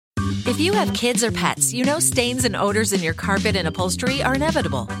If you have kids or pets, you know stains and odors in your carpet and upholstery are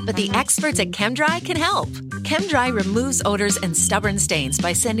inevitable, but the experts at ChemDry can help. ChemDry removes odors and stubborn stains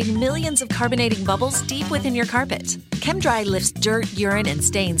by sending millions of carbonating bubbles deep within your carpet. ChemDry lifts dirt, urine, and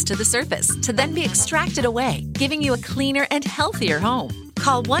stains to the surface to then be extracted away, giving you a cleaner and healthier home.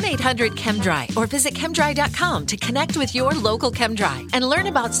 Call 1-800-ChemDry or visit chemdry.com to connect with your local ChemDry and learn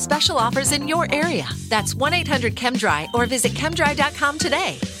about special offers in your area. That's 1-800-ChemDry or visit chemdry.com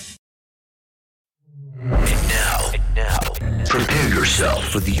today. And now, prepare yourself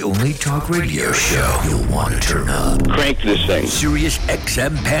for the only talk radio show you'll want to turn up. Crank this thing. Sirius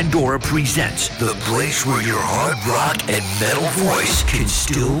XM Pandora presents the place where your hard rock and metal voice can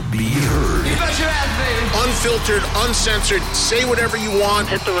still be heard. You bet your ass, baby. Unfiltered, uncensored, say whatever you want.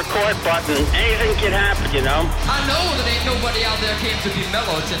 Hit the record button. Anything can happen, you know? I know that ain't nobody out there came to be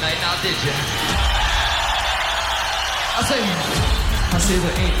mellow tonight, now did you? I say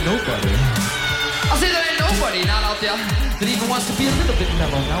there ain't nobody. I say there ain't nobody not out there that even wants to be a little bit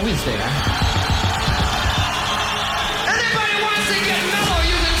mellow, now is there? Anybody wants to get mellow,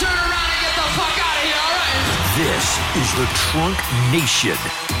 you can turn around and get the fuck out of here, alright? This is the Trunk Nation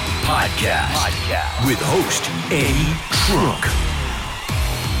podcast with host Eddie Trunk.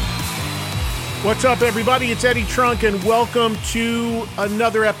 What's up, everybody? It's Eddie Trunk, and welcome to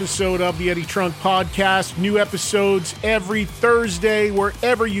another episode of the Eddie Trunk podcast. New episodes every Thursday,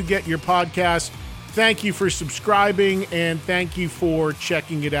 wherever you get your podcasts. Thank you for subscribing, and thank you for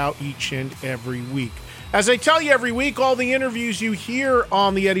checking it out each and every week. As I tell you every week, all the interviews you hear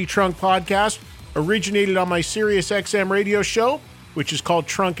on the Eddie Trunk podcast originated on my Sirius XM radio show, which is called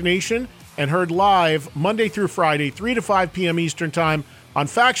Trunk Nation, and heard live Monday through Friday, 3 to 5 p.m. Eastern Time on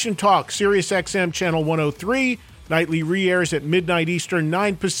Faction Talk, Sirius XM Channel 103, nightly re-airs at midnight Eastern,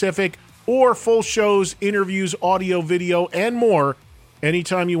 9 Pacific, or full shows, interviews, audio, video, and more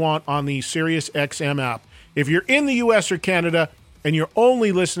anytime you want on the Sirius XM app. If you're in the U.S. or Canada and you're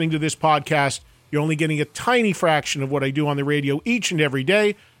only listening to this podcast, you're only getting a tiny fraction of what I do on the radio each and every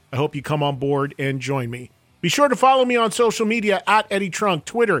day. I hope you come on board and join me. Be sure to follow me on social media at Eddie Trunk,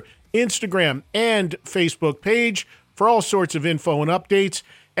 Twitter, Instagram, and Facebook page for all sorts of info and updates.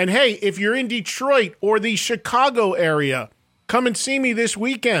 And hey, if you're in Detroit or the Chicago area, come and see me this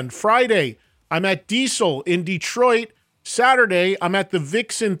weekend. Friday, I'm at Diesel in Detroit. Saturday, I'm at the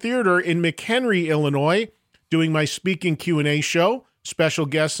Vixen Theater in McHenry, Illinois, doing my speaking Q&A show. Special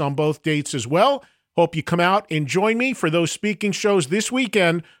guests on both dates as well. Hope you come out and join me for those speaking shows this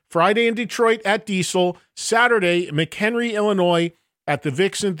weekend. Friday in Detroit at Diesel, Saturday, McHenry, Illinois at the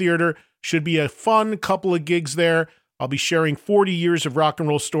Vixen Theater. Should be a fun couple of gigs there. I'll be sharing 40 years of rock and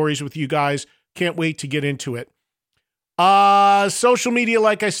roll stories with you guys. Can't wait to get into it. Social media,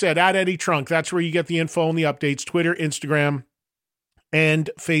 like I said, at Eddie Trunk. That's where you get the info and the updates. Twitter, Instagram, and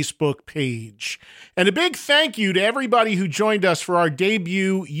Facebook page. And a big thank you to everybody who joined us for our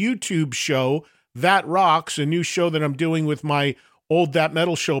debut YouTube show, That Rocks, a new show that I'm doing with my old That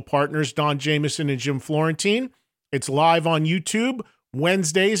Metal Show partners, Don Jameson and Jim Florentine. It's live on YouTube,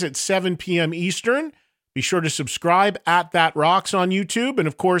 Wednesdays at 7 p.m. Eastern. Be sure to subscribe at That Rocks on YouTube. And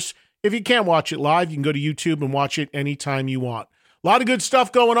of course, if you can't watch it live, you can go to YouTube and watch it anytime you want. A lot of good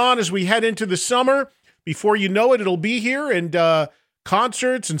stuff going on as we head into the summer. Before you know it, it'll be here, and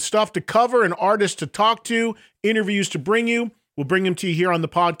concerts and stuff to cover and artists to talk to, interviews to bring you. We'll bring them to you here on the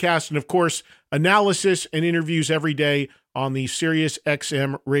podcast, and of course, analysis and interviews every day on the Sirius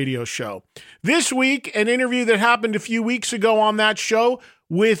XM radio show. This week, an interview that happened a few weeks ago on that show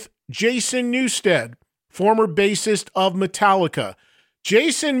with Jason Newsted, former bassist of Metallica.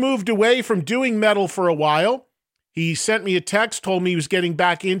 Jason moved away from doing metal for a while. He sent me a text, told me he was getting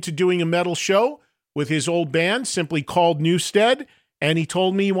back into doing a metal show with his old band, simply called Newsted, and he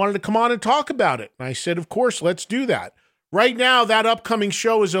told me he wanted to come on and talk about it. And I said, of course, let's do that. Right now, that upcoming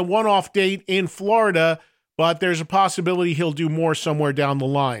show is a one-off date in Florida, but there's a possibility he'll do more somewhere down the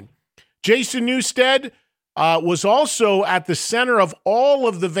line. Jason Newsted was also at the center of all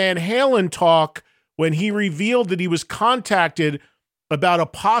of the Van Halen talk when he revealed that he was contacted about a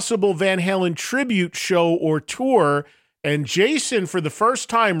possible Van Halen tribute show or tour. And Jason, for the first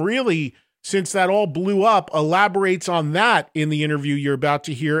time really since that all blew up, elaborates on that in the interview you're about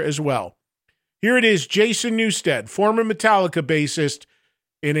to hear as well. Here it is, Jason Newsted, former Metallica bassist,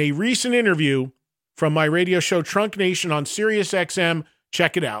 in a recent interview from my radio show Trunk Nation on Sirius XM.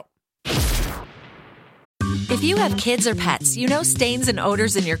 Check it out. If you have kids or pets, you know stains and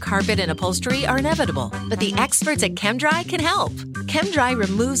odors in your carpet and upholstery are inevitable, but the experts at ChemDry can help. ChemDry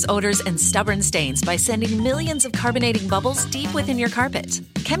removes odors and stubborn stains by sending millions of carbonating bubbles deep within your carpet.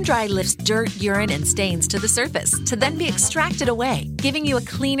 ChemDry lifts dirt, urine, and stains to the surface to then be extracted away, giving you a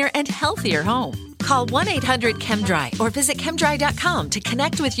cleaner and healthier home. Call 1-800-ChemDry or visit chemdry.com to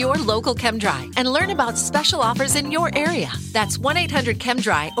connect with your local ChemDry and learn about special offers in your area. That's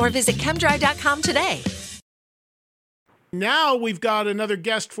 1-800-ChemDry or visit chemdry.com today. Now we've got another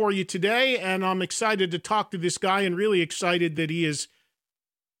guest for you today, and I'm excited to talk to this guy and really excited that he has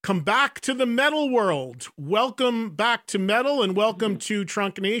come back to the metal world. Welcome back to metal and welcome to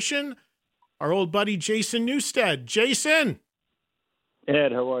Trunk Nation, our old buddy Jason Newsted. Jason!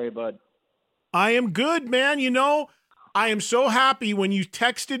 Ed, how are you, bud? I am good, man. You know, I am so happy when you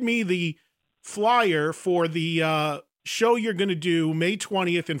texted me the flyer for the show you're going to do May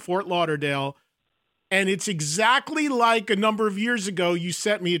 20th in Fort Lauderdale. And it's exactly like a number of years ago, you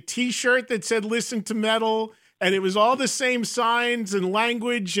sent me a t-shirt that said, listen to metal. And it was all the same signs and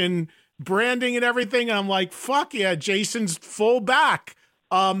language and branding and everything. And I'm like, fuck yeah, Jason's full back.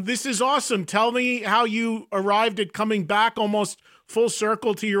 This is awesome. Tell me how you arrived at coming back almost full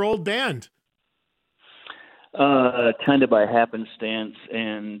circle to your old band. Kind of by happenstance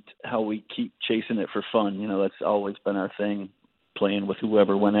and how we keep chasing it for fun. You know, that's always been our thing, playing with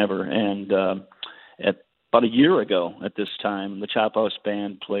whoever, whenever. And about a year ago at this time, the Chop House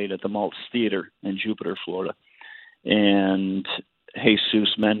Band played at the Maltz Theater in Jupiter, Florida. And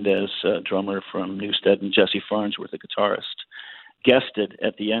Jesus Mendez, drummer from Newsted, and Jesse Farnsworth, a guitarist, guested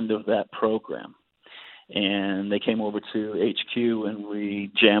at the end of that program. And they came over to HQ and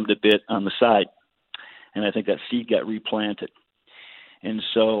we jammed a bit on the side. And I think that seed got replanted. And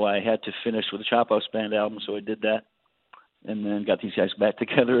so I had to finish with the Chop House Band album, so I did that. And then got these guys back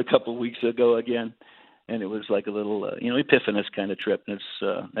together a couple of weeks ago again. And it was like a little, epiphanous kind of trip. And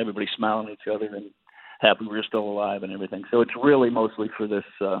it's everybody smiling at each other and happy we're still alive and everything. So it's really mostly for this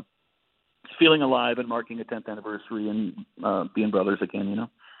feeling alive and marking a 10th anniversary and being brothers again, you know.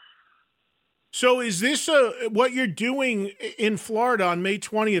 So is this what you're doing in Florida on May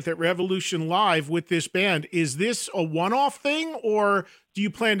 20th at Revolution Live with this band? Is this a one-off thing, or do you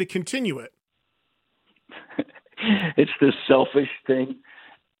plan to continue it? It's this selfish thing,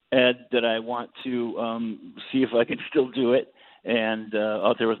 Ed, that I want to see if I can still do it. And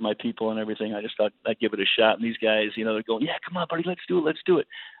out there with my people and everything, I just thought I'd give it a shot. And these guys, they're going, yeah, come on, buddy, let's do it.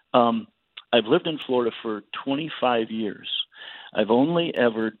 I've lived in Florida for 25 years. I've only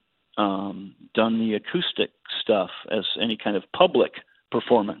ever done the acoustic stuff as any kind of public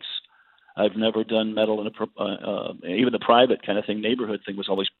performance. I've never done metal in even the private kind of thing. Neighborhood thing was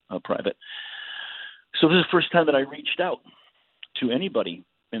always private. So this is the first time that I reached out to anybody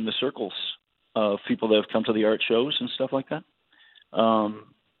in the circles of people that have come to the art shows and stuff like that.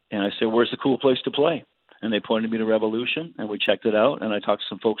 And I said, where's the cool place to play? And they pointed me to Revolution, and we checked it out. And I talked to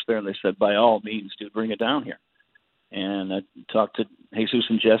some folks there, and they said, by all means, dude, bring it down here. And I talked to Jesus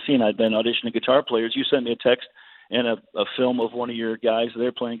and Jesse, and I'd been auditioning guitar players. You sent me a text and a film of one of your guys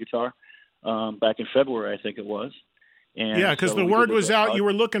there playing guitar back in February, I think it was. And yeah, because the word was out. You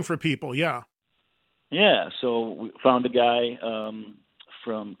were looking for people, yeah. Yeah, so we found a guy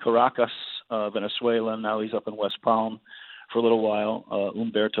from Caracas, Venezuela. Now he's up in West Palm for a little while,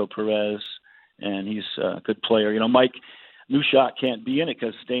 Humberto Perez, and he's a good player. Mike Newshot can't be in it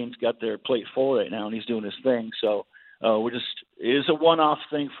because Stain's got their plate full right now, and he's doing his thing. So it is a one-off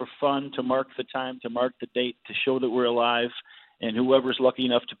thing for fun, to mark the time, to mark the date, to show that we're alive, and whoever's lucky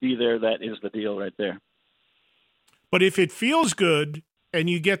enough to be there, that is the deal right there. But if it feels good and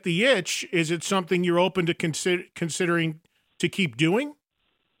you get the itch, is it something you're open to considering to keep doing?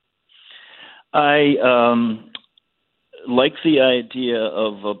 I like the idea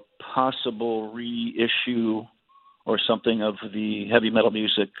of a possible reissue or something of the Heavy Metal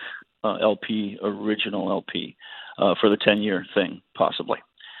Music LP, original LP, for the 10-year thing, possibly.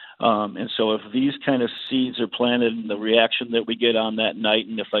 And so if these kind of seeds are planted and the reaction that we get on that night,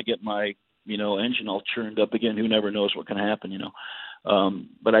 and if I get my, engine all churned up again, who never knows what can happen,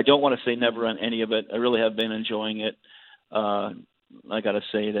 But I don't want to say never on any of it. I really have been enjoying it. I got to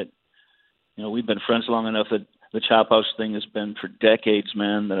say that, we've been friends long enough that the Chop House thing has been for decades,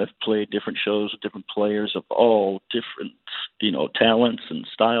 man, that I've played different shows with different players of all different, talents and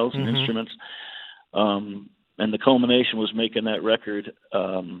styles and instruments. And the culmination was making that record.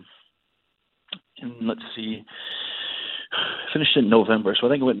 And let's see, finished in November. So I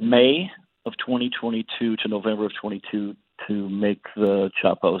think it went May of 2022 to November of 22 to make the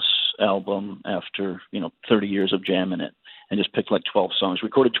Chop House album after, 30 years of jamming it, and just picked like 12 songs.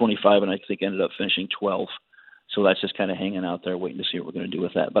 Recorded 25, and I think ended up finishing 12. So that's just kind of hanging out there waiting to see what we're going to do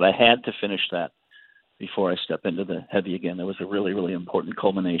with that. But I had to finish that before I step into the heavy again. There was a really, really important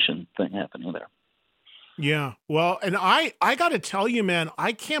culmination thing happening there. Yeah. Well, and I got to tell you, man,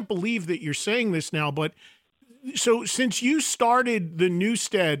 I can't believe that you're saying this now, but so since you started the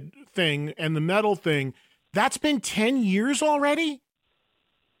Newsted thing and the metal thing, that's been 10 years already?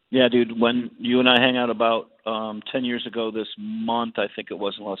 Yeah, dude, when you and I hang out about 10 years ago this month, I think it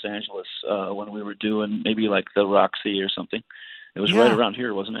was in Los Angeles, when we were doing maybe like the Roxy or something. It was right around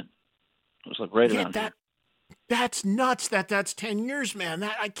here, wasn't it? It was like right around here. That's nuts that's 10 years, man.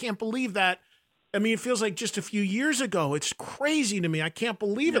 I can't believe that. I mean, it feels like just a few years ago. It's crazy to me. I can't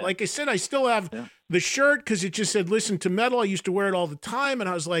believe it. Like I said, I still have the shirt because it just said, listen to metal. I used to wear it all the time. And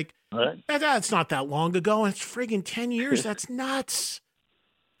I was like, that's not that long ago. And it's friggin' 10 years. That's nuts.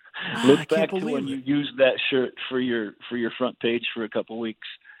 Look back to when you used that shirt for your front page for a couple of weeks.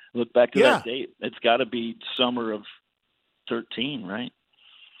 Look back to that date. It's got to be summer of 13, right?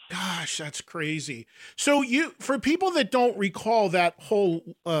 Gosh, that's crazy. So for people that don't recall that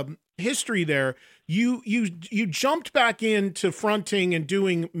whole history there, you jumped back into fronting and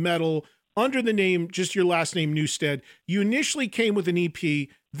doing metal under the name, just your last name, Newsted. You initially came with an EP,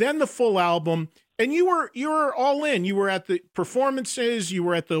 then the full album, and you were all in. You were at the performances, you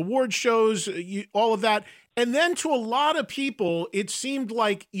were at the award shows, all of that. And then to a lot of people, it seemed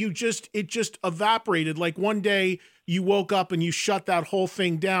like it just evaporated. Like one day you woke up and you shut that whole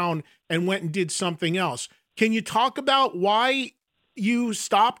thing down and went and did something else. Can you talk about why you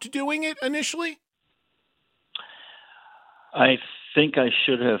stopped doing it initially? I think I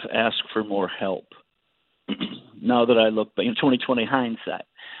should have asked for more help. Now that I look back in 2020 hindsight,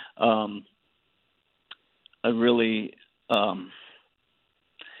 I really, I've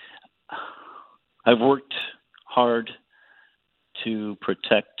worked hard to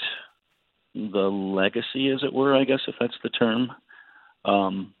protect the legacy, as it were, I guess, if that's the term.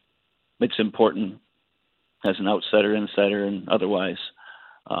 It's important as an outsider, insider, and otherwise,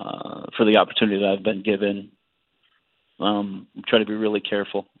 for the opportunity that I've been given. Try to be really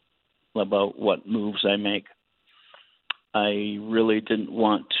careful about what moves I make. I really didn't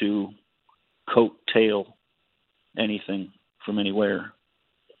want to coattail anything from anywhere,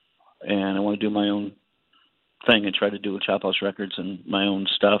 and I want to do my own thing and try to do with Chop House Records and my own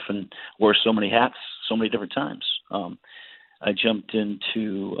stuff, and wear so many hats so many different times. I jumped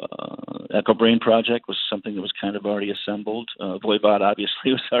into Echo Brain Project, was something that was kind of already assembled. Voivod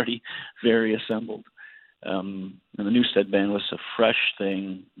obviously was already very assembled. And the Newsted band was a fresh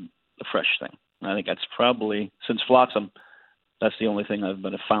thing. I think that's probably, since Flotsam, that's the only thing I've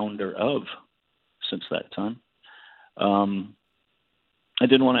been a founder of since that time. I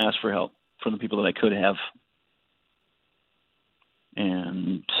didn't want to ask for help from the people that I could have.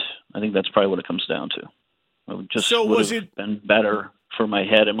 And I think that's probably what it comes down to. It been better for my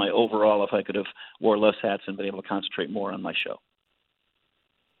head and my overall if I could have wore less hats and been able to concentrate more on my show.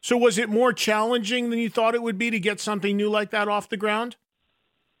 So was it more challenging than you thought it would be to get something new like that off the ground?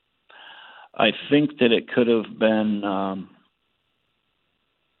 I think that it could have been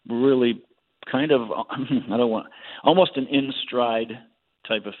really kind of, almost an in-stride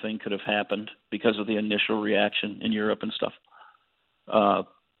type of thing could have happened because of the initial reaction in Europe and stuff.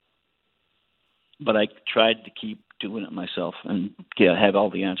 But I tried to keep doing it myself and have all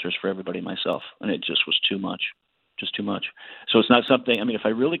the answers for everybody myself, and it just was too much. So it's not something, if I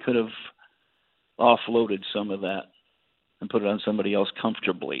really could have offloaded some of that and put it on somebody else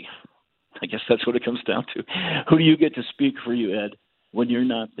comfortably, I guess that's what it comes down to. Who do you get to speak for you, Ed, when you're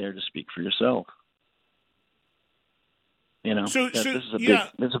not there to speak for yourself? This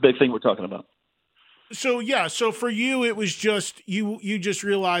is a big thing we're talking about. So for you, it was just, you just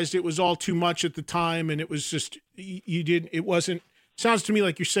realized it was all too much at the time, and it was just, sounds to me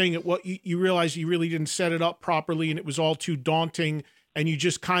like you're saying you realized you really didn't set it up properly and it was all too daunting, and you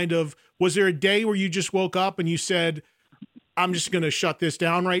just was there a day where you just woke up and you said, I'm just going to shut this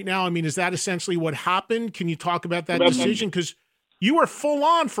down right now? Is that essentially what happened? Can you talk about that decision? Because you were full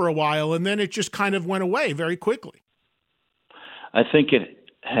on for a while and then it just kind of went away very quickly. I think it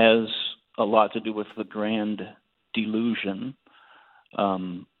has a lot to do with the grand delusion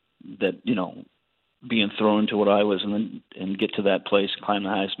that, being thrown into what I was and get to that place, climb the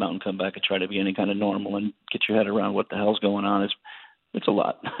highest mountain, come back and try to be any kind of normal and get your head around what the hell's going on. It's a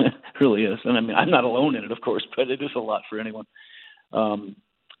lot. It really is. And I'm not alone in it, of course, but it is a lot for anyone.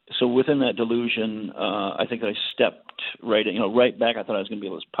 So within that delusion, I think I stepped right back. I thought I was going to be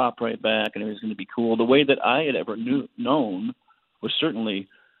able to pop right back and it was going to be cool. The way that I had ever known was certainly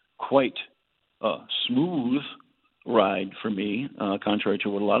quite smooth ride for me, contrary to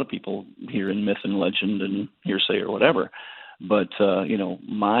what a lot of people hear in myth and legend and hearsay or whatever. But,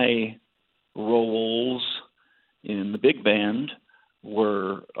 my roles in the big band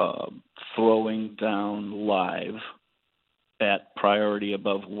were throwing down live at priority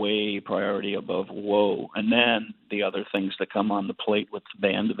above way, priority above whoa. And then the other things that come on the plate with the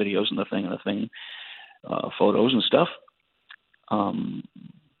band, the videos and the thing, photos and stuff.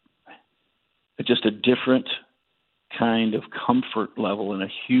 It's just a different kind of comfort level in a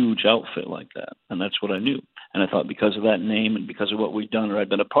huge outfit like that. And that's what I knew. And I thought because of that name and because of what we'd done or I'd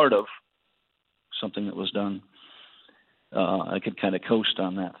been a part of, something that was done, I could kind of coast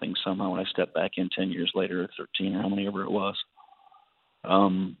on that thing somehow when I stepped back in 10 years later, or 13, or how many ever it was.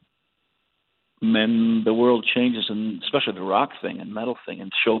 Then the world changes, and especially the rock thing and metal thing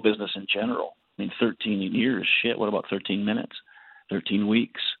and show business in general. I mean, 13 years, shit, what about 13 minutes? 13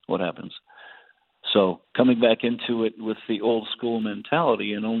 weeks, what happens? So coming back into it with the old school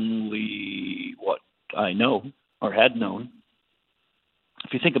mentality and only what I know or had known,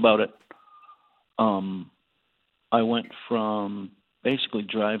 if you think about it, I went from basically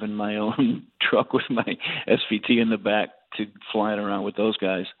driving my own truck with my SVT in the back to flying around with those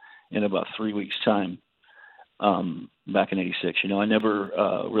guys in about 3 weeks' time back in '86. You know, I never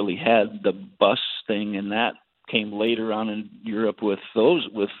really had the bus thing, and that came later on in Europe with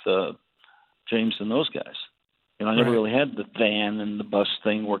James and those guys. You know, I never really had the van and the bus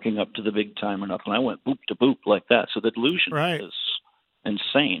thing working up to the big time or nothing. I went boop to boop like that. So the delusion is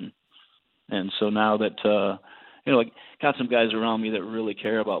insane. And so now that, you know, like got some guys around me that really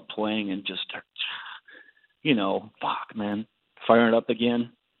care about playing and just, you know, fuck, man, firing it up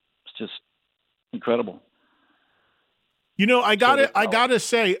again. It's just incredible. You know, I gotta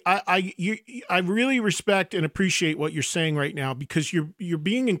say, I really respect and appreciate what you're saying right now, because you're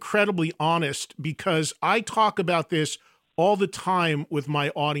being incredibly honest, because I talk about this all the time with my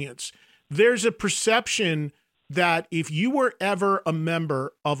audience. There's a perception that if you were ever a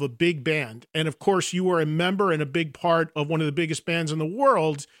member of a big band, and of course you were a member and a big part of one of the biggest bands in the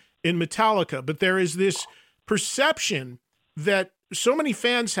world in Metallica, but there is this perception that so many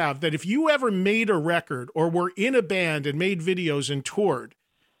fans have that if you ever made a record or were in a band and made videos and toured,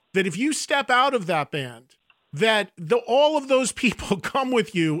 that if you step out of that band, that all of those people come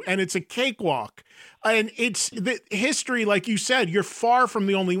with you and it's a cakewalk. And it's the history, like you said, you're far from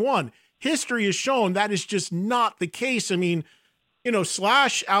the only one. History has shown that is just not the case. I mean, you know,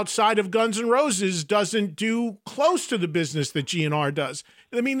 Slash outside of Guns N' Roses doesn't do close to the business that GNR does.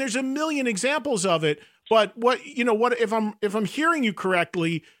 I mean, there's a million examples of it. But if I'm hearing you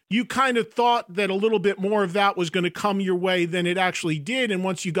correctly, you kind of thought that a little bit more of that was going to come your way than it actually did. And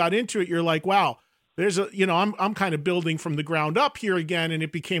once you got into it, you're like, wow, I'm kind of building from the ground up here again, and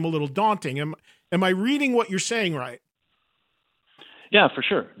it became a little daunting. Am I reading what you're saying right? Yeah, for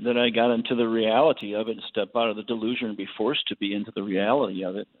sure. That I got into the reality of it and step out of the delusion and be forced to be into the reality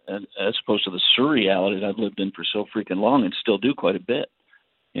of it, and as opposed to the surreality that I've lived in for so freaking long and still do quite a bit.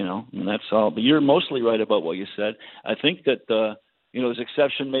 You know, and that's all. But you're mostly right about what you said. I think that, there's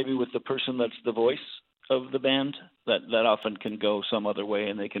exception maybe with the person that's the voice of the band, that often can go some other way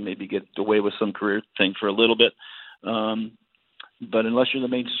and they can maybe get away with some career thing for a little bit. But unless you're the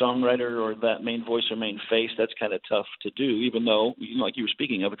main songwriter or that main voice or main face, that's kind of tough to do, even though, like you were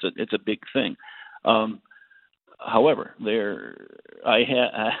speaking of, it's a big thing. However,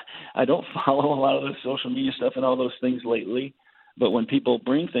 I don't follow a lot of the social media stuff and all those things lately. But when people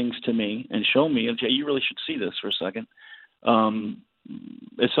bring things to me and show me, Jay, you really should see this for a second,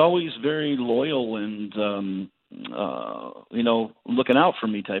 it's always very loyal and, looking out for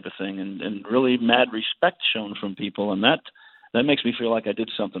me type of thing, and really mad respect shown from people. And that makes me feel like I did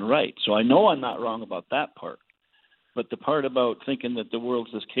something right. So I know I'm not wrong about that part. But the part about thinking that the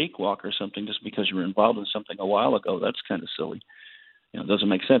world's this cakewalk or something just because you were involved in something a while ago, that's kind of silly. It doesn't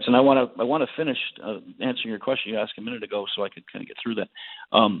make sense. And I want to finish answering your question you asked a minute ago, so I could kind of get through that.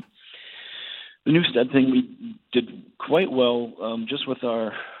 The Newsted thing, we did quite well just with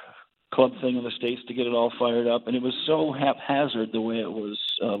our club thing in the States to get it all fired up, and it was so haphazard the way it was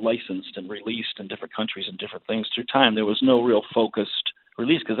licensed and released in different countries and different things through time. There was no real focused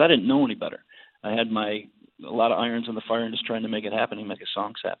release because I didn't know any better. I had a lot of irons in the fire and just trying to make it happen and make the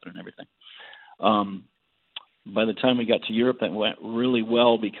songs happen and everything. By the time we got to Europe, that went really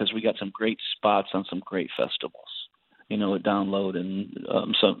well because we got some great spots on some great festivals, at Download and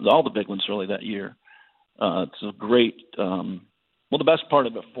all the big ones really that year. It's a great, the best part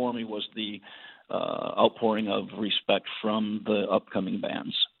of it for me was the outpouring of respect from the upcoming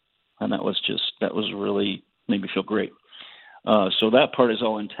bands. And that was really made me feel great. So that part is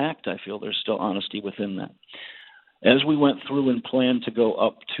all intact. I feel there's still honesty within that. As we went through and planned to go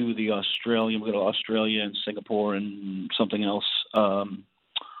up to we go to Australia and Singapore and something else,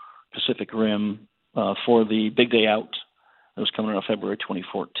 Pacific Rim for the Big Day Out that was coming out February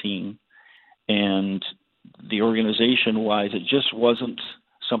 2014. And the organization-wise, it just wasn't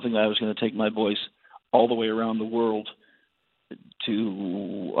something that I was going to take my boys all the way around the world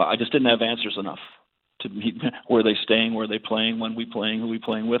to. I just didn't have answers enough to meet. Where are they staying? Where are they playing? When we playing? Who we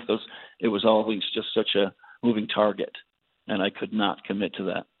playing with? It was always just such a moving target, and I could not commit to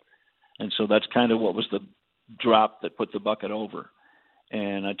that. And so that's kind of what was the drop that put the bucket over.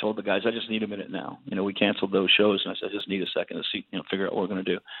 And I told the guys, I just need a minute now. We canceled those shows, and I said, I just need a second to see, figure out what we're going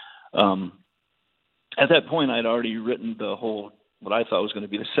to do. At that point, I'd already written the whole, what I thought was going to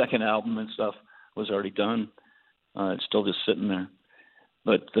be the second album and stuff was already done. It's still just sitting there.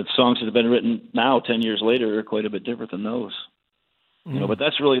 But the songs that have been written now, 10 years later, are quite a bit different than those. But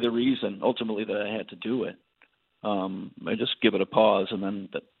that's really the reason, ultimately, that I had to do it. I just give it a pause, and then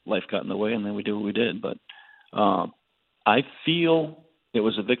that life got in the way, and then we do what we did. But I feel it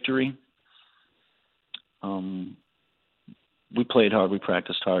was a victory. We played hard. We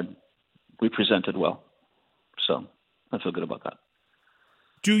practiced hard. We presented well. So I feel good about that.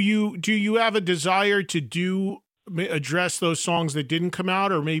 Do you have a desire to address those songs that didn't come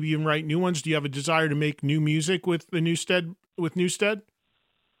out, or maybe even write new ones? Do you have a desire to make new music with the Newsted?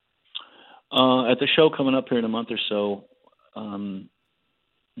 At the show coming up here in a month or so,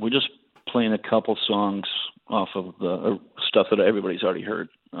 we're just playing a couple songs off of the stuff that everybody's already heard.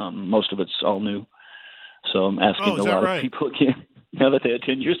 Most of it's all new. So I'm asking a lot of people again, now that they had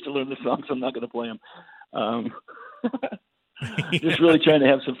 10 years to learn the songs, I'm not going to play them. Just really trying to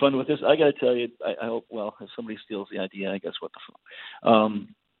have some fun with this. I got to tell you, I hope, well, if somebody steals the idea, I guess what the fuck.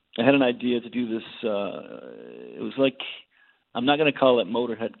 I had an idea to do this. It was like, I'm not going to call it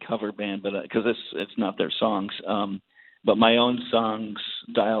Motorhead cover band, but because it's not their songs. But my own songs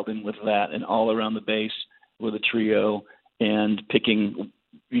dialed in with that, and all around the bass with a trio, and picking.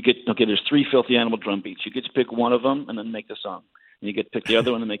 There's 3 Filthy Animal drum beats. You get to pick one of them and then make the song. And you get to pick the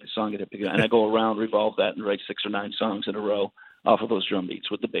other one and make the song. And I go around, revolve that, and write 6 or 9 songs in a row off of those drum beats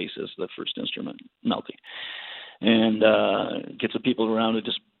with the bass as the first instrument, melty. And get some people around and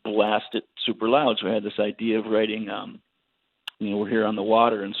just blast it super loud. So I had this idea of writing, we're here on the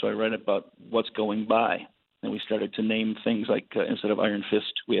water, and so I write about what's going by. And we started to name things like, instead of Iron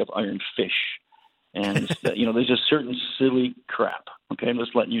Fist, we have Iron Fish. And, there's just certain silly crap. Okay, I'm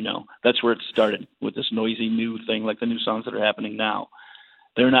just letting you know. That's where it started, with this noisy new thing, like the new songs that are happening now.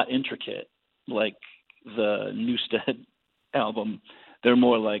 They're not intricate like the Newsted album. They're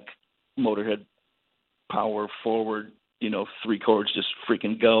more like Motorhead power forward, 3 chords, just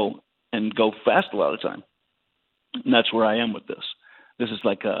freaking go, and go fast a lot of the time. And that's where I am with this. This is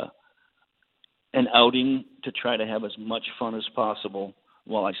like an outing to try to have as much fun as possible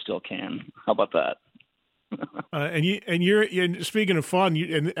while I still can. How about that? And you're speaking of fun,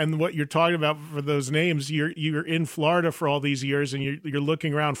 and what you're talking about for those names, you're in Florida for all these years, and you're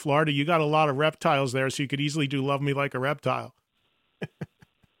looking around Florida. You got a lot of reptiles there, so you could easily do "Love Me Like a Reptile."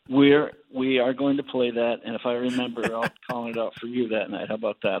 We are going to play that, and if I remember, I'll call it out for you that night. How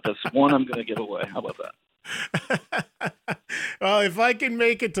about that? That's one I'm going to give away. How about that? Well, if I can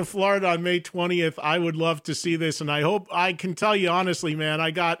make it to Florida on May 20th, I would love to see this, and I hope I can tell you honestly, man,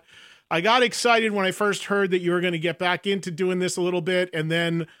 I got excited when I first heard that you were going to get back into doing this a little bit, and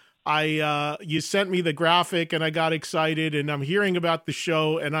then you sent me the graphic, and I got excited, and I'm hearing about the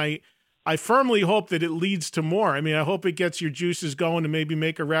show, and I firmly hope that it leads to more. I mean, I hope it gets your juices going to maybe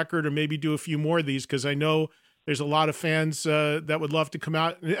make a record or maybe do a few more of these, because I know there's a lot of fans that would love to come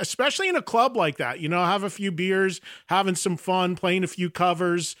out, especially in a club like that, have a few beers, having some fun, playing a few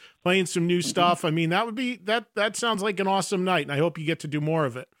covers, playing some new stuff. I mean, that sounds like an awesome night, and I hope you get to do more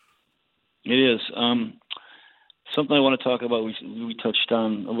of it. It is. Something I want to talk about, we touched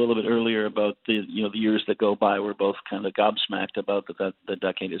on a little bit earlier about the years that go by. We're both kind of gobsmacked about that the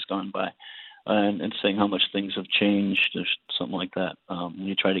decade has gone by, and saying how much things have changed or something like that when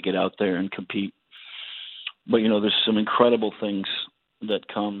you try to get out there and compete. But, there's some incredible things that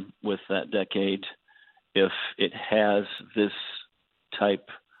come with that decade if it has this type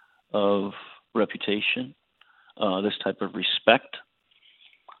of reputation, this type of respect.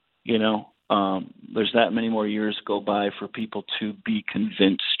 There's that many more years go by for people to be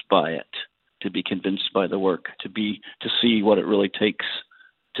convinced by it, to be convinced by the work, to see what it really takes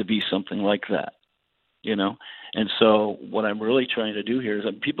to be something like that, And so what I'm really trying to do here is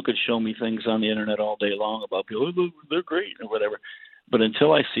that people could show me things on the internet all day long about people, oh, they're great or whatever. But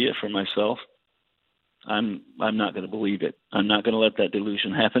until I see it for myself, I'm not going to believe it. I'm not going to let that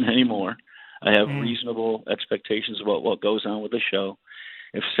delusion happen anymore. I have reasonable expectations about what goes on with the show.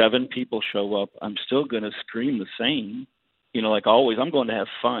 If 7 people show up, I'm still going to scream the same, like always, I'm going to have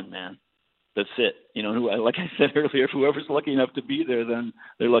fun, man. That's it. Like I said earlier, whoever's lucky enough to be there, then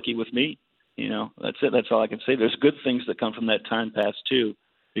they're lucky with me. That's it. That's all I can say. There's good things that come from that time pass too,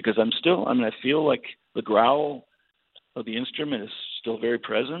 because I feel like the growl of the instrument is still very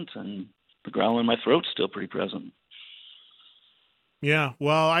present, and the growl in my throat's still pretty present. Yeah,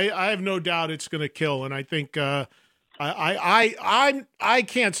 well, I have no doubt it's going to kill, and I think I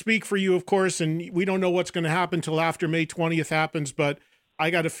can't speak for you, of course, and we don't know what's going to happen till after May 20th happens, but I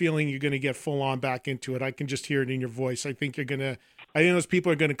got a feeling you're going to get full on back into it. I can just hear it in your voice. I think those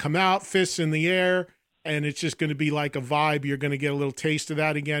people are going to come out, fists in the air, and it's just going to be like a vibe. You're going to get a little taste of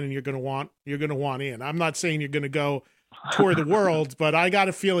that again, and you're going to want in. I'm not saying you're going to go tour the world, but I got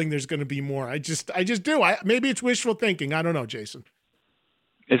a feeling there's going to be more. I just do. Maybe it's wishful thinking. I don't know, Jason.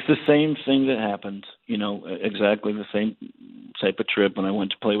 It's the same thing that happened, exactly the same type of trip when I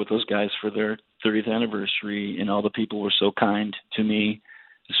went to play with those guys for their 30th anniversary, and all the people were so kind to me,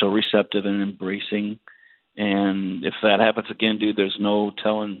 so receptive and embracing. And if that happens again, dude, there's no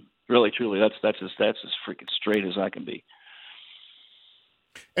telling. Really, truly, that's as freaking straight as I can be.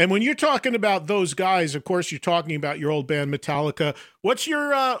 And when you're talking about those guys, of course, you're talking about your old band Metallica. What's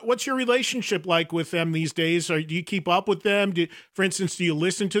your relationship like with them these days? Do you keep up with them? For instance, do you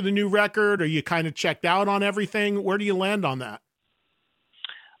listen to the new record? Are you kind of checked out on everything? Where do you land on that?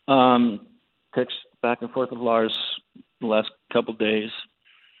 Text back and forth with Lars the last couple of days.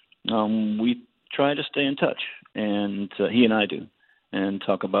 We try to stay in touch, and he and I do, and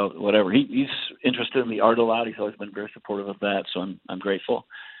talk about whatever. He's interested in the art a lot. He's always been very supportive of that, so I'm grateful.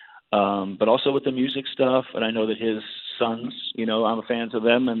 But also with the music stuff, and I know that his sons, I'm fans of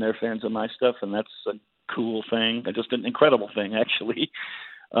them, and they're fans of my stuff, and that's a cool thing, just an incredible thing, actually.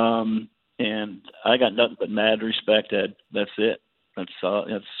 And I got nothing but mad respect, Ed. That's it. That's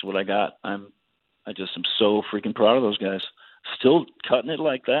what I got. I just am so freaking proud of those guys. Still cutting it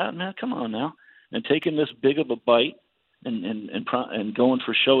like that, man. Come on now, and taking this big of a bite. And going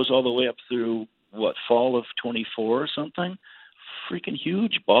for shows all the way up through fall of 24 or something. Freaking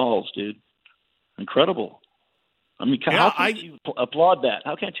huge balls, dude. Incredible. I mean, how can't you applaud that?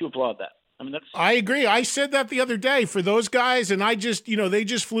 How can't you applaud that? I mean, I agree. I said that the other day for those guys, and I just, they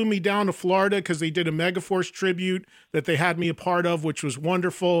just flew me down to Florida because they did a Megaforce tribute that they had me a part of, which was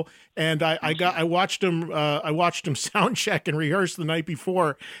wonderful. And I watched them sound check and rehearse the night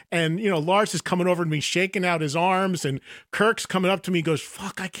before. And, Lars is coming over to me, shaking out his arms, and Kirk's coming up to me, goes,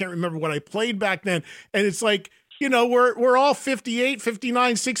 fuck, I can't remember what I played back then. And it's like, we're all 58,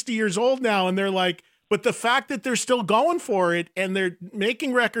 59, 60 years old now. And they're like, but the fact that they're still going for it and they're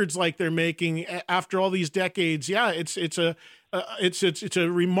making records like they're making after all these decades, yeah, it's a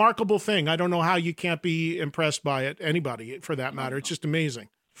remarkable thing. I don't know how you can't be impressed by it. Anybody, for that matter, it's just amazing.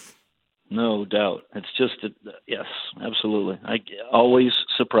 No doubt. It's just yes, absolutely. I always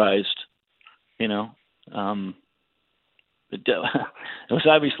surprised. It was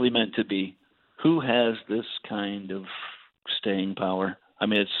obviously meant to be. Who has this kind of staying power? I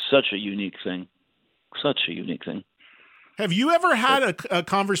mean, it's such a unique thing. Such a unique thing. Have you ever had a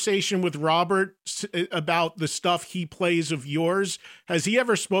conversation with Robert about the stuff he plays of yours? Has he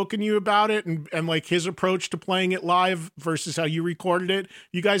ever spoken to you about it and like his approach to playing it live versus how you recorded it?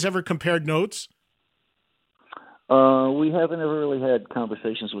 You guys ever compared notes? We haven't ever really had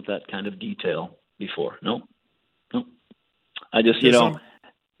conversations with that kind of detail before. No. I just,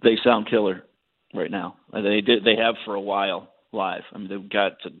 they sound killer right now. They have for a while. Live. I mean, they've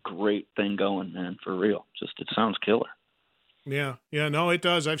got a great thing going, man, for real. Just, it sounds killer. Yeah, no, it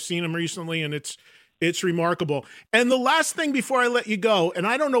does. I've seen them recently, and it's remarkable. And the last thing before I let you go, and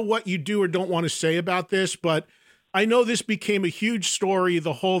I don't know what you do or don't want to say about this, but I know this became a huge story,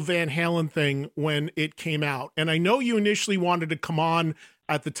 the whole Van Halen thing, when it came out. And I know you initially wanted to come on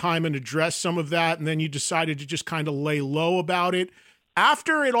at the time and address some of that, and then you decided to just kind of lay low about it.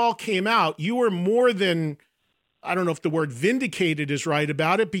 After it all came out, you were more than, I don't know if the word vindicated is right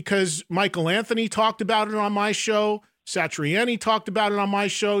about it, because Michael Anthony talked about it on my show. Satriani talked about it on my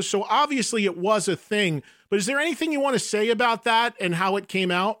show. So obviously it was a thing, but is there anything you want to say about that and how it came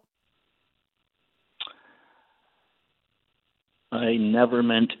out? I never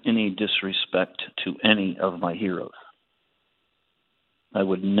meant any disrespect to any of my heroes. I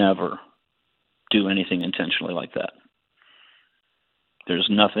would never do anything intentionally like that. There's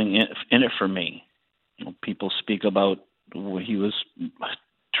nothing in it for me. People speak about he was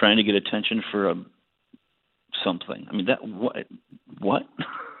trying to get attention for something. I mean, that what?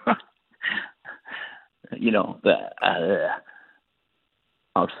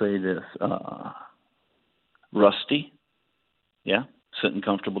 I'll say this: Rusty, yeah, sitting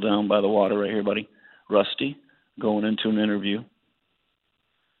comfortable down by the water right here, buddy. Rusty, going into an interview,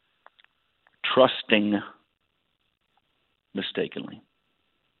 trusting mistakenly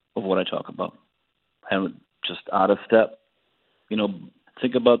of what I talk about. I'm just out of step.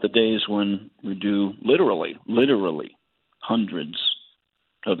 Think about the days when we do literally hundreds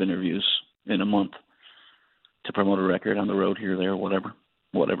of interviews in a month to promote a record on the road here, there, whatever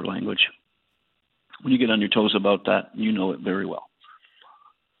language. When you get on your toes about that, you know it very well.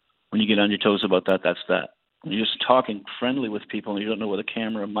 When you get on your toes about that, that's that. When you're just talking friendly with people and you don't know whether the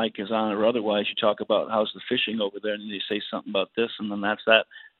camera or mic is on or otherwise, you talk about how's the fishing over there and you say something about this and then that's that.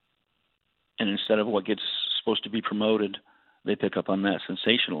 And instead of what gets supposed to be promoted, they pick up on that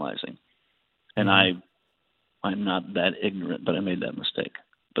sensationalizing. And I'm not that ignorant, but I made that mistake.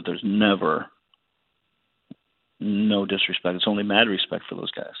 But there's never no disrespect. It's only mad respect for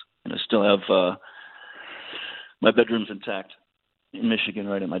those guys. And I still have my bedroom's intact in Michigan,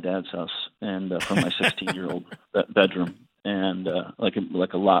 right at my dad's house, and from my 16-year-old bedroom, and like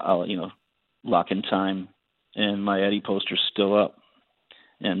a lock in time, and my Eddie poster's still up,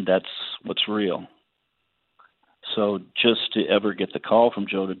 and that's what's real. So just to ever get the call from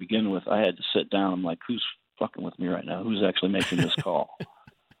Joe to begin with, I had to sit down. I'm like, who's fucking with me right now? Who's actually making this call?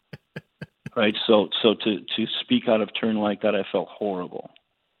 Right. So to speak out of turn like that, I felt horrible.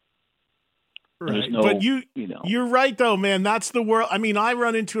 Right. But you're right though, man. That's the world. I mean, I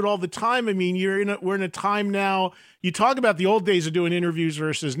run into it all the time. I mean, we're in a time now. You talk about the old days of doing interviews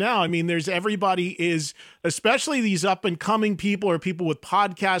versus now. I mean, everybody is, especially these up and coming people or people with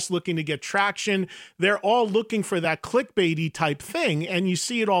podcasts looking to get traction. They're all looking for that clickbaity type thing. And you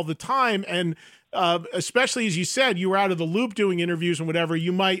see it all the time. And especially as you said, you were out of the loop doing interviews and whatever.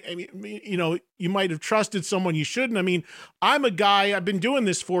 You might have trusted someone you shouldn't. I mean, I'm a guy, I've been doing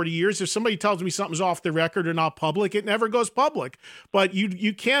this 40 years. If somebody tells me something's off the record or not public, it never goes public. But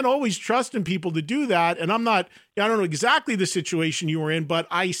you can't always trust in people to do that. And I don't know exactly the situation you were in, but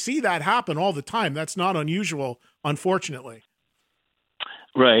I see that happen all the time. That's not unusual, unfortunately.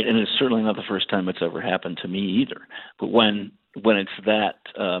 Right. And it's certainly not the first time it's ever happened to me either. But when it's that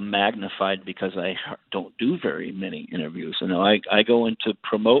magnified, because I don't do very many interviews. I go into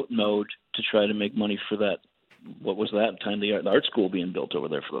promote mode to try to make money for that. What was that time? The art school being built over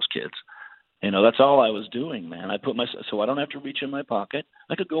there for those kids. That's all I was doing, man. I put so I don't have to reach in my pocket.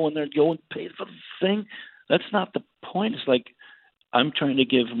 I could go in there and go and pay for the thing. That's not the point. It's like I'm trying to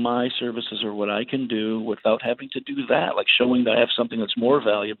give my services or what I can do without having to do that, like showing that I have something that's more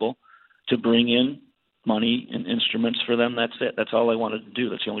valuable to bring in money and instruments for them. That's it. That's all I wanted to do.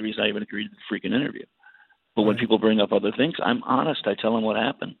 That's the only reason I even agreed to the freaking interview. But when people bring up other things, I'm honest. I tell them what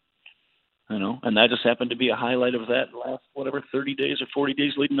happened, and that just happened to be a highlight of that last, 30 days or 40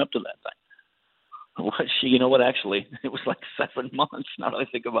 days leading up to that thing. You know what, actually, it was like 7 months now that I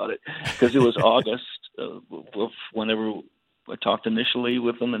think about it, because it was August whenever I talked initially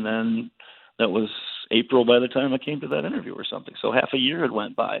with them, and then that was April by the time I came to that interview or something. So half a year had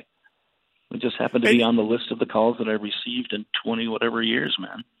went by. It just happened to be on the list of the calls that I received in 20 whatever years,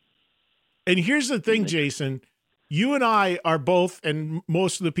 man. And here's the thing, Jason. You and I are both, and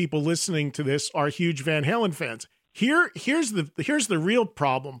most of the people listening to this are huge Van Halen fans. Here's the real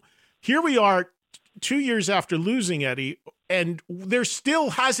problem. Here we are 2 years after losing Eddie, and there still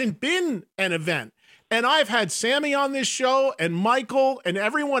hasn't been an event. And I've had Sammy on this show and Michael and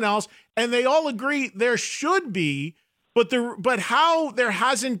everyone else, and they all agree there should be. But how there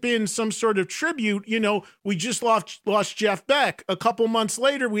hasn't been some sort of tribute, we just lost Jeff Beck. A couple months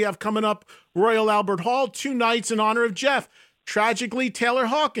later, we have coming up Royal Albert Hall, 2 nights in honor of Jeff. Tragically, Taylor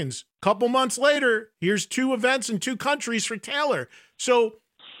Hawkins. Couple months later, here's 2 events in 2 countries for Taylor. So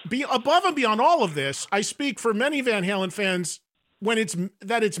above and beyond all of this, I speak for many Van Halen fans when it's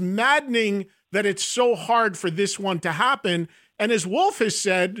maddening that it's so hard for this one to happen. And as Wolf has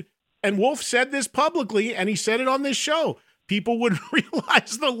said, and Wolf said this publicly, and he said it on this show, people would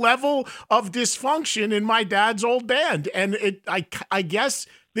realize the level of dysfunction in my dad's old band. And I guess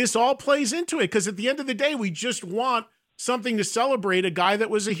this all plays into it, because at the end of the day, we just want something to celebrate a guy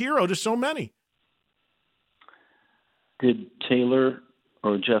that was a hero to so many. Did Taylor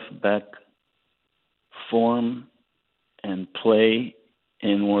or Jeff Beck form and play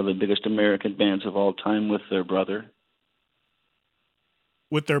in one of the biggest American bands of all time with their brother?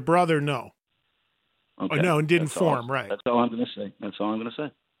 With their brother, no. Okay. Oh, no, and didn't form, right. That's all I'm going to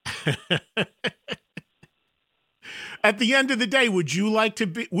say. At the end of the day, would you like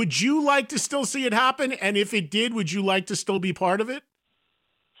to still see it happen? And if it did, would you like to still be part of it?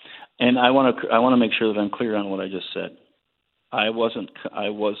 And I want to make sure that I'm clear on what I just said. I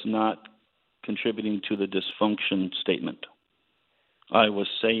was not contributing to the dysfunction statement. I was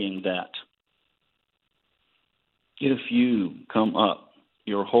saying that if you come up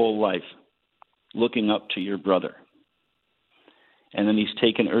your whole life looking up to your brother, and then he's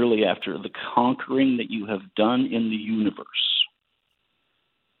taken early after the conquering that you have done in the universe,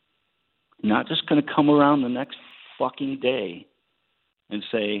 not just going to come around the next fucking day and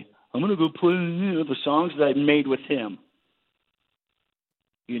say, I'm going to go play the songs that I made with him.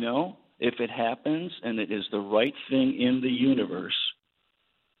 You know, if it happens and it is the right thing in the universe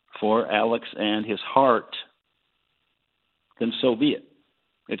for Alex and his heart, then so be it.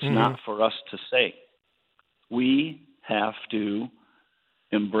 It's not for us to say. We have to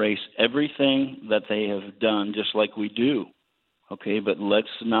embrace everything that they have done just like we do. Okay, but let's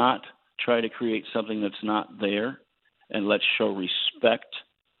not try to create something that's not there, and let's show respect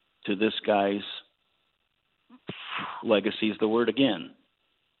to this guy's legacy is the word again.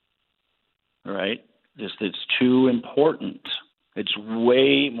 All right? Just it's too important. It's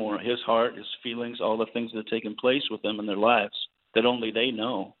way more his heart, his feelings, all the things that have taken place with them in their lives that only they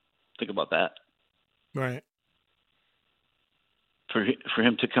know. Think about that. Right. For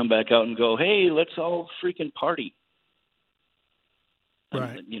him to come back out and go, hey, let's all freaking party.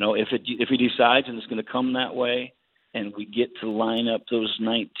 Right. And, you know, if he decides and it's going to come that way, and we get to line up those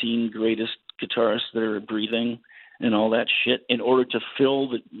 19 greatest guitarists that are breathing and all that shit in order to fill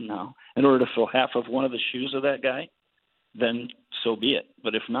half of one of the shoes of that guy, then so be it.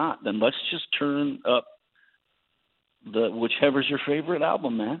 But if not, then let's just turn up whichever's your favorite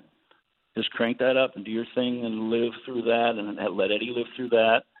album, man. Just crank that up and do your thing and live through that, and let Eddie live through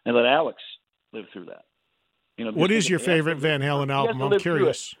that, and let Alex live through that. You know, what is your favorite Van Halen album? I'm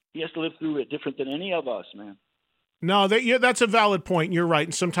curious. He has to live through it different than any of us, man. No, that's a valid point. You're right.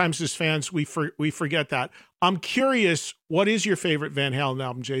 And sometimes as fans, we forget that. I'm curious, what is your favorite Van Halen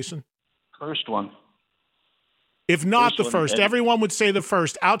album, Jason? First one. If not the first, everyone would say the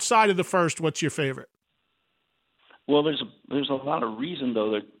first. Outside of the first, what's your favorite? Well, there's a lot of reason,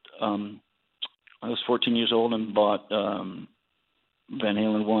 though. That I was 14 years old and bought Van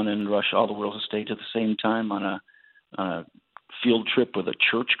Halen 1 and Rush All the World's Stage at the same time on a field trip with a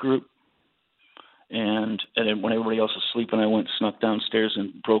church group. And then when everybody else was sleeping, I snuck downstairs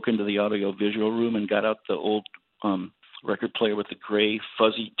and broke into the audio-visual room and got out the old record player with the gray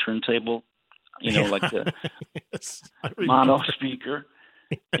fuzzy turntable, like the mono speaker,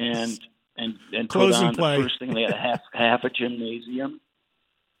 and put on the first thing. They had half a gymnasium,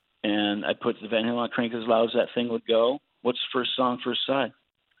 and I put the Van Halen on crank as loud as that thing would go. What's the first song, first side?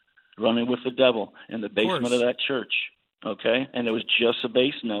 Running with the Devil in the basement of that church. Okay, and it was just a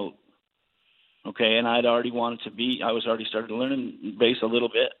bass note. Okay, and I was already started learning bass a little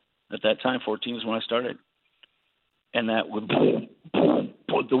bit at that time. 14 is when I started. And that would,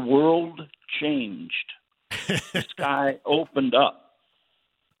 the world changed. The sky opened up.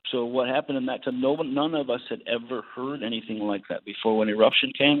 So what happened in that time, none of us had ever heard anything like that before. When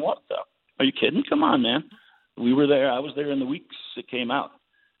Eruption came, what the? Are you kidding? Come on, man. We were there. I was there in the weeks it came out.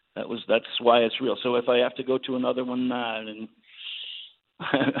 That's why it's real. So if I have to go to another one, and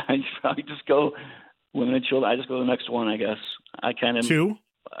I probably just go Women and Children. I just go to the next one, I guess. I kind of 2.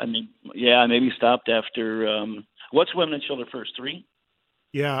 I mean, yeah, I maybe stopped after. What's Women and Children first? 3.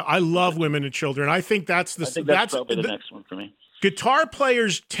 Yeah, I love Women and Children. I think that's probably the next one for me. Guitar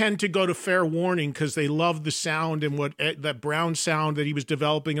players tend to go to Fair Warning because they love the sound and that Brown sound that he was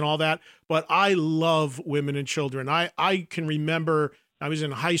developing and all that. But I love Women and Children. I can remember. I was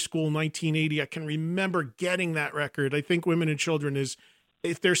in high school, 1980. I can remember getting that record. I think Women and Children is.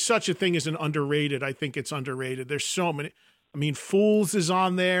 If there's such a thing as an underrated, I think it's underrated. There's so many. I mean, Fools is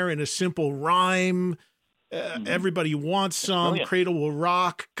on there in a simple rhyme. Everybody Wants Some. Cradle Will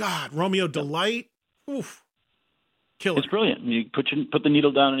Rock. God, Romeo Delight. Oof. Killer. It's brilliant. You put the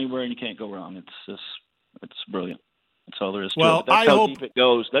needle down anywhere and you can't go wrong. It's brilliant. That's all there is to it. That's how deep it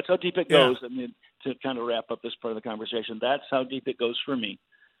goes. That's how deep it goes. I mean, to kind of wrap up this part of the conversation, that's how deep it goes for me.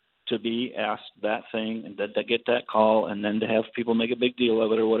 To be asked that thing and to get that call and then to have people make a big deal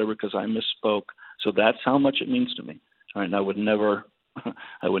of it or whatever because I misspoke. So that's how much it means to me. All right, and I would never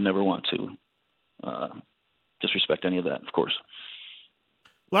want to disrespect any of that, of course.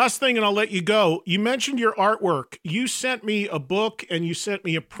 Last thing, and I'll let you go. You mentioned your artwork. You sent me a book and you sent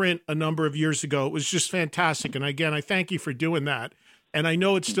me a print a number of years ago. It was just fantastic. And again, I thank you for doing that. And I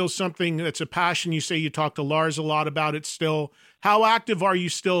know it's still something that's a passion. You say you talk to Lars a lot about it still. How active are you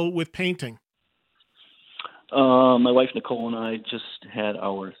still with painting? My wife, Nicole, and I just had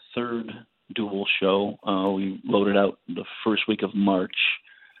our 3rd dual show. We loaded out the first week of March.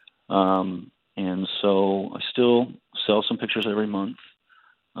 And so I still sell some pictures every month.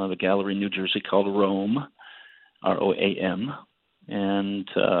 The gallery in New Jersey called Rome, ROAM. And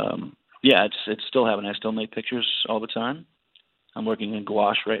Yeah, it's still happening. I still make pictures all the time. I'm working in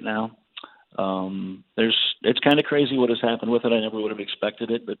gouache right now. It's kind of crazy what has happened with it. I never would have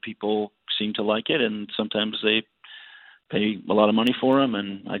expected it, but people seem to like it, and sometimes they pay a lot of money for them,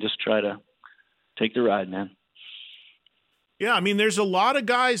 and I just try to take the ride, man. Yeah, I mean, there's a lot of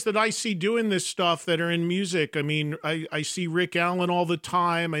guys that I see doing this stuff that are in music. I mean, I see Rick Allen all the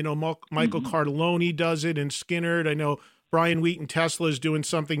time. I know Michael Cardelloni does it, and Skinnerd. I know Brian Wheaton Tesla is doing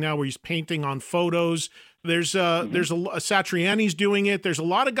something now where he's painting on photos. There's Satriani's doing it. There's a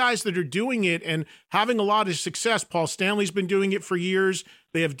lot of guys that are doing it and having a lot of success. Paul Stanley's been doing it for years.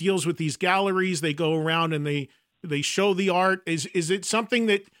 They have deals with these galleries. They go around and they show the art. Is it something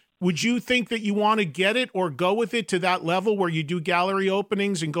that, would you think that you want to get it or go with it to that level where you do gallery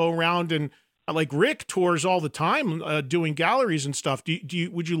openings and go around and, like Rick tours all the time doing galleries and stuff?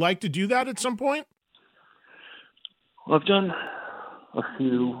 Would you like to do that at some point? Well, I've done a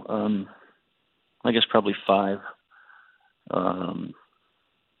few, I guess probably 5.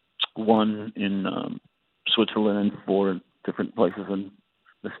 One in Switzerland and 4 different places in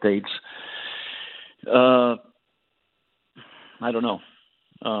the States. I don't know.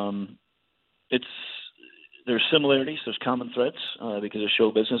 There's similarities, there's common threads because of show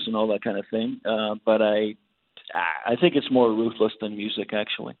business and all that kind of thing. But I think it's more ruthless than music,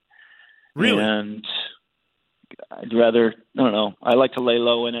 actually. Really? And I'd rather, I don't know, I like to lay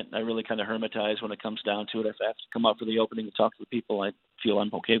low in it. I really kind of hermitize when it comes down to it. If I have to come out for the opening and talk to the people, I feel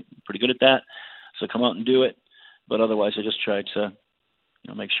I'm pretty good at that. So come out and do it. But otherwise, I just try to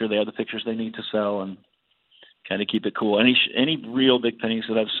make sure they have the pictures they need to sell and kind of keep it cool. Any real big paintings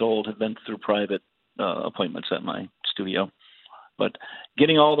that I've sold have been through private appointments at my studio. But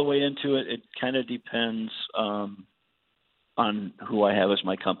getting all the way into it, it kind of depends on who I have as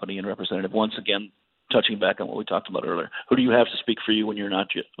my company and representative. Once again, touching back on what we talked about earlier, who do you have to speak for you when you're not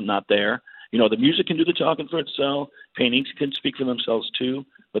there? The music can do the talking for itself. Paintings can speak for themselves too.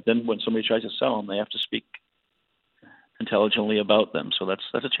 But then when somebody tries to sell them, they have to speak intelligently about them. So that's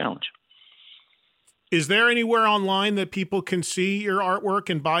a challenge. Is there anywhere online that people can see your artwork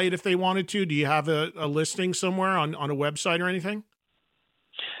and buy it if they wanted to? Do you have a listing somewhere on a website or anything?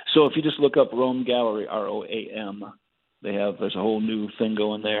 So if you just look up Rome Gallery, ROAM, there's a whole new thing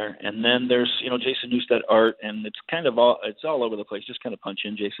going there. And then there's, Jason Newsted art, and it's all over the place. Just kind of punch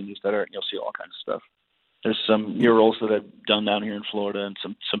in Jason Newsted art and you'll see all kinds of stuff. There's some murals that I've done down here in Florida and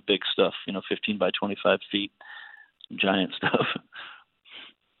some big stuff, 15 by 25 feet, giant stuff.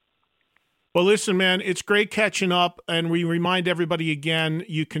 Well, listen, man, it's great catching up, and we remind everybody again,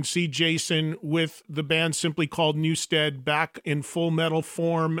 you can see Jason with the band simply called Newsted back in Full Metal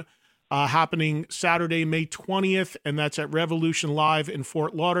form, happening Saturday, May 20th, and that's at Revolution Live in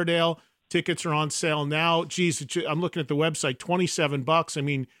Fort Lauderdale. Tickets are on sale now. Geez, I'm looking at the website, $27. I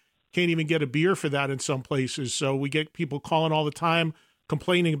mean, can't even get a beer for that in some places. So we get people calling all the time,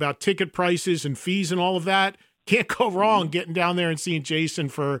 complaining about ticket prices and fees and all of that. Can't go wrong getting down there and seeing Jason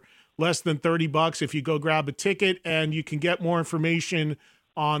for less than $30 if you go grab a ticket, and you can get more information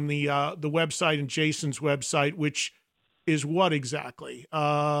on the website and Jason's website, which is what exactly?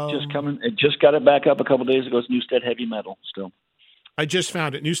 It just got it back up a couple days ago. It's Newsted Heavy Metal still. I just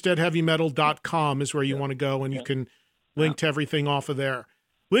found it. NewstedHeavyMetal.com is where you want to go, and you can link to everything off of there.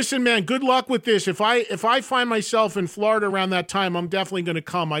 Listen, man, good luck with this. If I find myself in Florida around that time, I'm definitely going to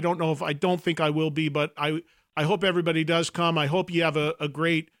come. I don't think I will be, but I hope everybody does come. I hope you have a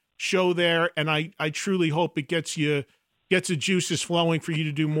great show there, and I truly hope it gets the juices flowing for you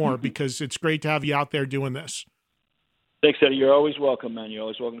to do more, because it's great to have you out there doing this. Thanks, Eddie. You're always welcome, man. You're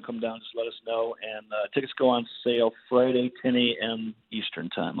always welcome to come down. Just let us know. And tickets go on sale Friday, 10 a.m. Eastern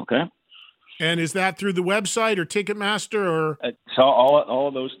time, okay? And is that through the website or Ticketmaster? Or it's all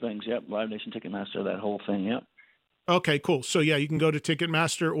of those things, yep. Live Nation, Ticketmaster, that whole thing, yep. Okay, cool. So, yeah, you can go to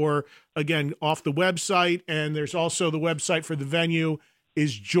Ticketmaster or, again, off the website. And there's also the website for the venue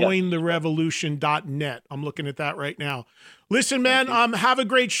is jointherevolution.net. I'm looking at that right now. Listen, man, have a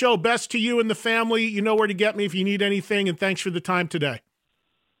great show. Best to you and the family. You know where to get me if you need anything, and thanks for the time today.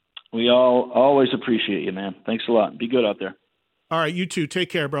 We all always appreciate you, man. Thanks a lot. Be good out there. All right, you too. Take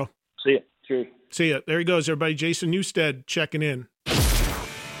care, bro. See ya. Cheers. See ya. There he goes, everybody. Jason Newsted checking in.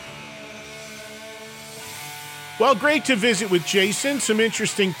 Well, great to visit with Jason. Some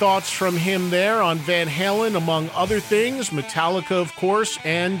interesting thoughts from him there on Van Halen, among other things. Metallica, of course,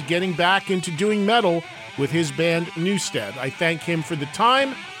 and getting back into doing metal with his band Newsted. I thank him for the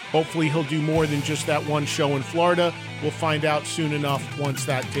time. Hopefully he'll do more than just that one show in Florida. We'll find out soon enough once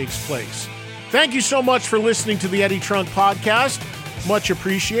that takes place. Thank you so much for listening to the Eddie Trunk Podcast. Much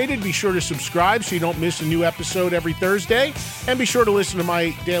appreciated. Be sure to subscribe so you don't miss a new episode every Thursday. And be sure to listen to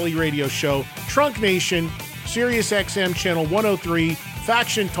my daily radio show, Trunk Nation, Sirius XM Channel 103,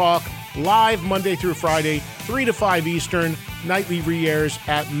 Faction Talk, live Monday through Friday, 3 to 5 Eastern, nightly re-airs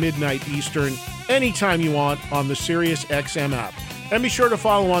at midnight Eastern, anytime you want on the Sirius XM app. And be sure to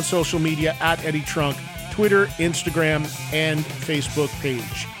follow on social media at Eddie Trunk, Twitter, Instagram, and Facebook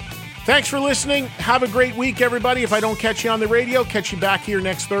page. Thanks for listening. Have a great week, everybody. If I don't catch you on the radio, catch you back here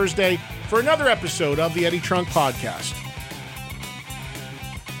next Thursday for another episode of the Eddie Trunk Podcast.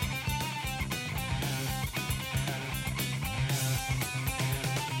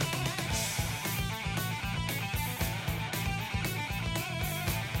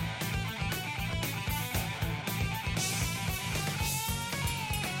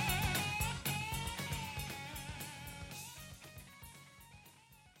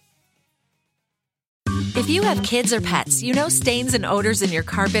 If you have kids or pets, you know stains and odors in your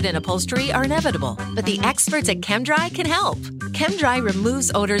carpet and upholstery are inevitable, but the experts at ChemDry can help. ChemDry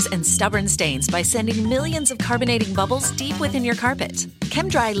removes odors and stubborn stains by sending millions of carbonating bubbles deep within your carpet.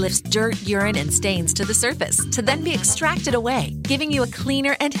 ChemDry lifts dirt, urine, and stains to the surface to then be extracted away, giving you a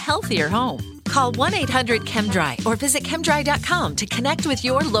cleaner and healthier home. Call 1-800-ChemDry or visit chemdry.com to connect with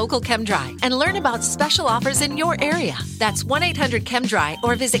your local ChemDry and learn about special offers in your area. That's 1-800-ChemDry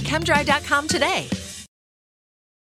or visit chemdry.com today.